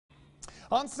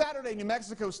On Saturday, New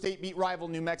Mexico State beat rival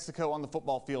New Mexico on the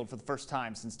football field for the first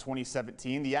time since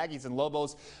 2017. The Aggies and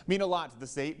Lobos mean a lot to the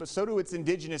state, but so do its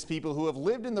indigenous people who have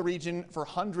lived in the region for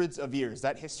hundreds of years.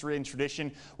 That history and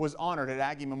tradition was honored at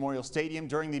Aggie Memorial Stadium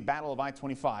during the Battle of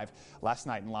I-25 last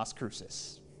night in Las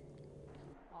Cruces.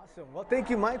 Awesome. Well, thank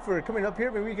you, Mike, for coming up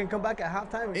here. Maybe we can come back at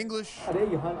halftime. English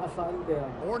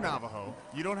or Navajo,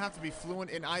 you don't have to be fluent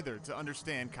in either to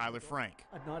understand Kyler Frank.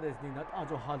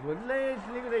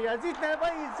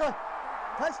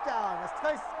 Touchdown.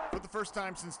 For the first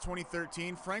time since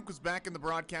 2013, Frank was back in the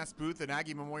broadcast booth at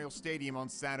Aggie Memorial Stadium on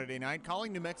Saturday night,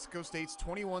 calling New Mexico State's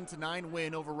 21-9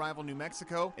 win over rival New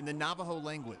Mexico in the Navajo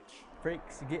language.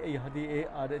 Just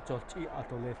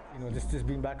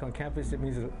being back on campus, it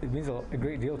means a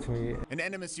great deal to me. An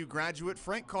NMSU graduate,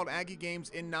 Frank called Aggie games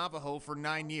in Navajo for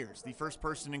 9 years, the first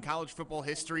person in college football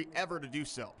history ever to do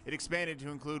so. It expanded to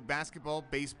include basketball,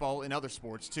 baseball, and other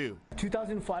sports too.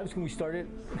 2005 is when we started.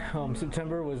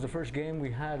 September was the first game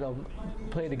we had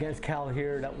played against Cal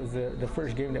here. That was the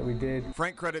first game that we did.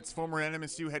 Frank credits former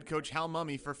NMSU head coach Hal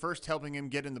Mummy for first helping him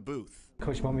get in the booth.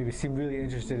 Coach Mummy seemed really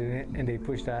interested in it, and they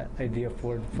pushed that idea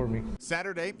forward for me.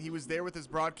 Saturday, he was there with his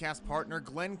broadcast partner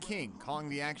Glenn King, calling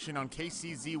the action on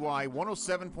KCZY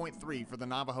 107.3 for the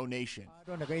Navajo Nation.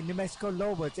 The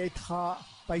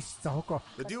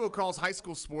duo calls high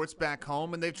school sports back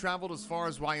home, and they've traveled as far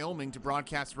as Wyoming to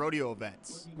broadcast rodeo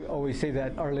events. We always say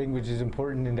that our language is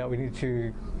important and that we need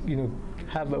to,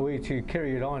 have a way to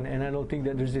carry it on. And I don't think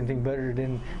that there's anything better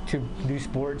than to do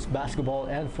sports, basketball,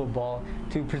 and football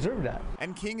to preserve that.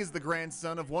 And King is the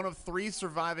grandson of one of 3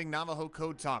 surviving Navajo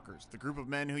code talkers, the group of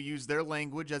men who used their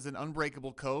language as an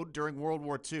unbreakable code during World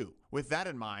War II. With that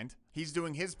in mind, he's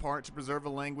doing his part to preserve a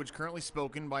language currently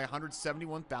spoken by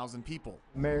 171,000 people.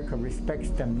 America respects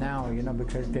them now,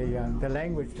 because the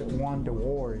language that won the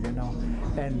war,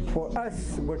 And for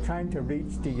us, we're trying to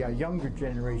reach the younger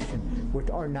generation with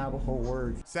our Navajo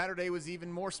words. Saturday was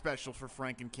even more special for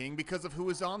Frank and King because of who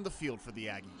was on the field for the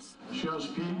Aggies.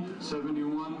 Shush Pete,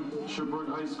 71, Sherbrooke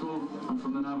High School. I'm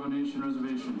from the Navajo Nation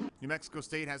Reservation. New Mexico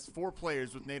State has 4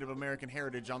 players with Native American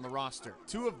heritage on the roster.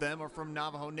 2 of them are from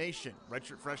Navajo Nation,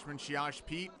 redshirt freshman Shiash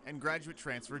Pete and graduate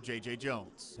transfer J.J.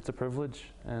 Jones. It's a privilege,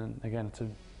 and again,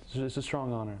 it's a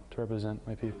strong honor to represent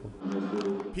my people.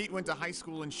 Pete went to high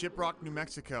school in Shiprock, New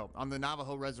Mexico, on the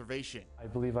Navajo reservation. I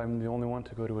believe I'm the only one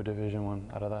to go to a Division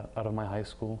I out of my high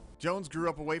school. Jones grew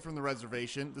up away from the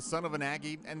reservation, the son of an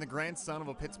Aggie and the grandson of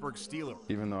a Pittsburgh Steeler.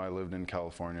 Even though I lived in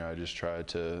California, I just tried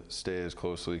to stay as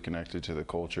closely connected to the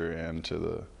culture and to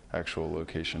the actual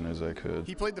location as I could.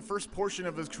 He played the first portion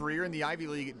of his career in the Ivy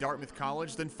League at Dartmouth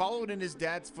College, then followed in his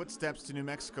dad's footsteps to New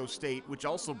Mexico State, which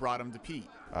also brought him to Pete.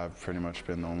 I've pretty much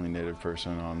been the only Native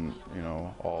person on,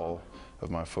 all of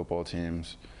my football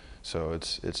teams. So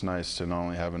it's nice to not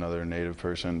only have another Native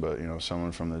person, but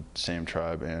someone from the same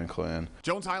tribe and clan.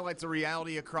 Jones highlights a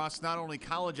reality across not only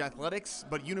college athletics,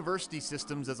 but university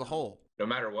systems as a whole. No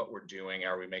matter what we're doing,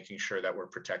 are we making sure that we're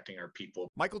protecting our people?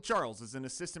 Michael Charles is an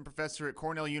assistant professor at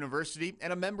Cornell University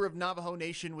and a member of Navajo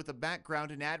Nation with a background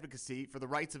in advocacy for the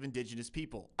rights of indigenous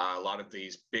people. A lot of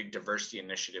these big diversity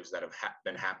initiatives that have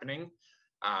been happening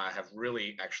have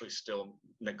really actually still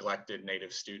neglected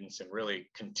Native students and really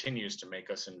continues to make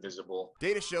us invisible.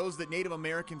 Data shows that Native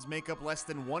Americans make up less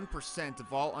than 1%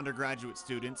 of all undergraduate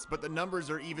students, but the numbers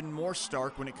are even more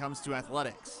stark when it comes to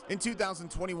athletics. In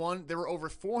 2021, there were over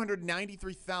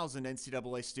 493,000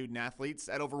 NCAA student athletes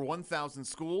at over 1,000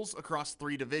 schools across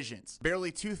 3 divisions.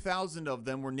 Barely 2,000 of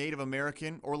them were Native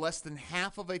American, or less than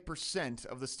 0.5%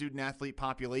 of the student athlete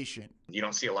population. You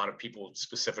don't see a lot of people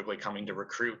specifically coming to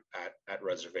recruit at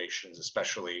reservations,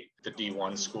 especially the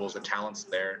D1 schools. The talent's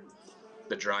there,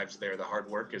 the drive's there, the hard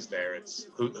work is there. It's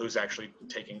who's actually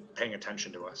paying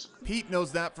attention to us. Pete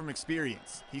knows that from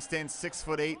experience. He stands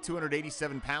 6'8",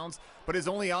 287 pounds, but his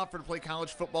only offer to play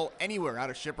college football anywhere out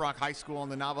of Shiprock High School on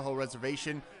the Navajo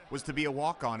reservation was to be a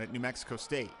walk-on at New Mexico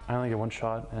State. I only get 1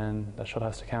 shot, and that shot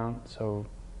has to count, so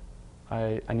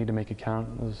I need to make it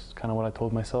count. That was kind of what I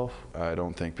told myself. I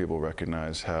don't think people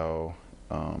recognize how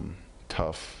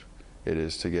tough it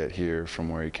is to get here from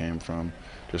where he came from,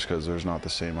 just because there's not the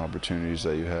same opportunities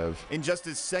that you have. In just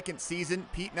his 2nd season,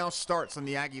 Pete now starts on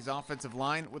the Aggies offensive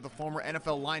line with a former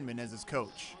NFL lineman as his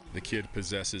coach. The kid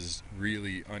possesses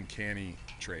really uncanny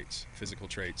traits, physical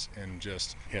traits, and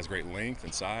just he has great length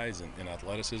and size and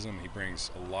athleticism. He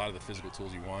brings a lot of the physical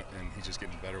tools you want, and he's just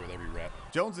getting better with every rep.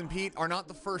 Jones and Pete are not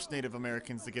the first Native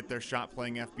Americans to get their shot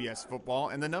playing FBS football,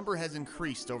 and the number has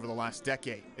increased over the last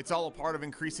decade. It's all a part of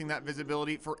increasing that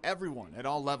visibility for everyone at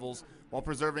all levels while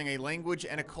preserving a language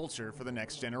and a culture for the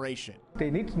next generation.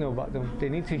 They need to know about them. They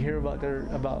need to hear about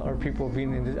our people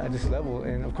being at this level.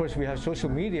 And of course, we have social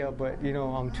media, but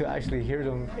to actually hear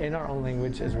them in our own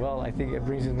language as well, I think it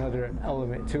brings another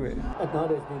element to it.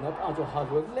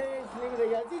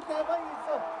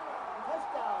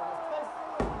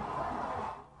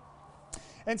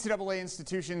 NCAA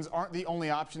institutions aren't the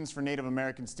only options for Native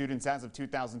American students. As of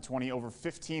 2020, over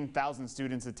 15,000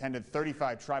 students attended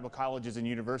 35 tribal colleges and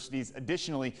universities.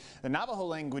 Additionally, the Navajo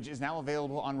language is now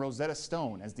available on Rosetta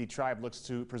Stone as the tribe looks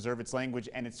to preserve its language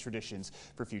and its traditions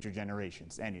for future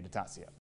generations. Andy Natasio.